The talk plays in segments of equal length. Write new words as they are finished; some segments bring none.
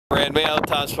Brand Mail,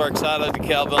 Tom Sparks Auto,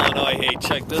 Dekalb, Illinois. Hey,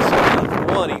 check this out.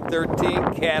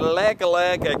 2013 Cadillac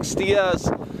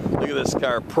XTS. Look at this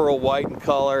car, pearl white in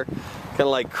color. Kind of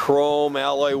like chrome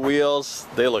alloy wheels.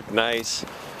 They look nice.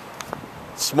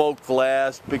 Smoked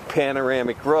glass, big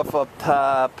panoramic roof up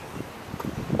top.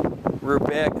 Rear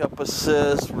backup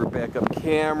assist, rear backup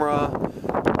camera.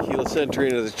 Keyless entry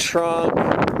into the trunk.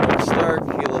 Remote start,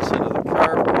 keyless into the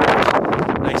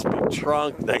carport. Nice big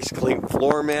trunk, nice clean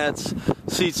floor mats.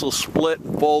 Seats will split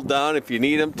and fold down if you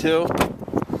need them to.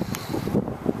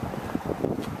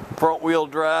 Front wheel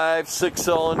drive,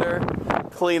 6-cylinder,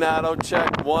 clean auto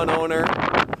check, 1 owner.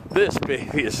 This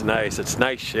baby is nice, it's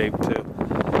nice shape too.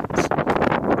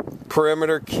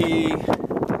 Perimeter key,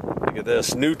 look at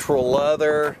this, neutral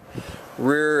leather.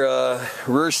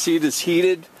 Rear seat is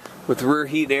heated with rear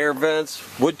heat and air vents.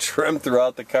 Wood trim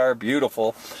throughout the car,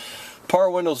 beautiful.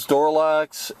 Power windows, door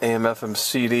locks, AM FM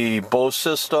CD Bose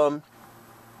system.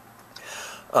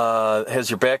 Has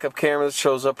your backup camera that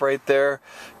shows up right there.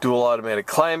 Dual automatic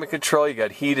climate control. You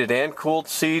got heated and cooled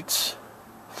seats.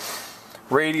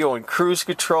 Radio and cruise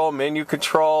control, menu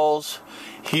controls,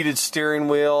 heated steering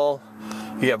wheel.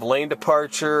 You have lane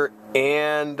departure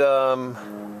and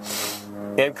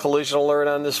collision alert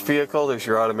on this vehicle. There's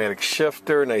your automatic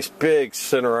shifter, nice big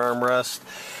center armrest.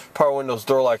 Power windows,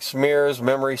 door locks, mirrors,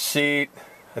 memory seat.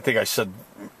 I think I said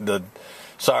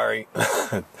sorry.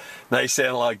 Nice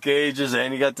analog gauges,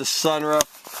 and you got the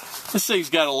sunroof. This thing's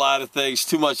got a lot of things,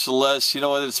 too much to list. You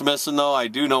know what it's missing though? I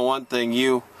do know one thing.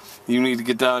 You need to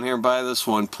get down here and buy this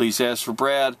one. Please ask for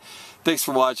Brad. Thanks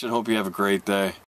for watching. Hope you have a great day.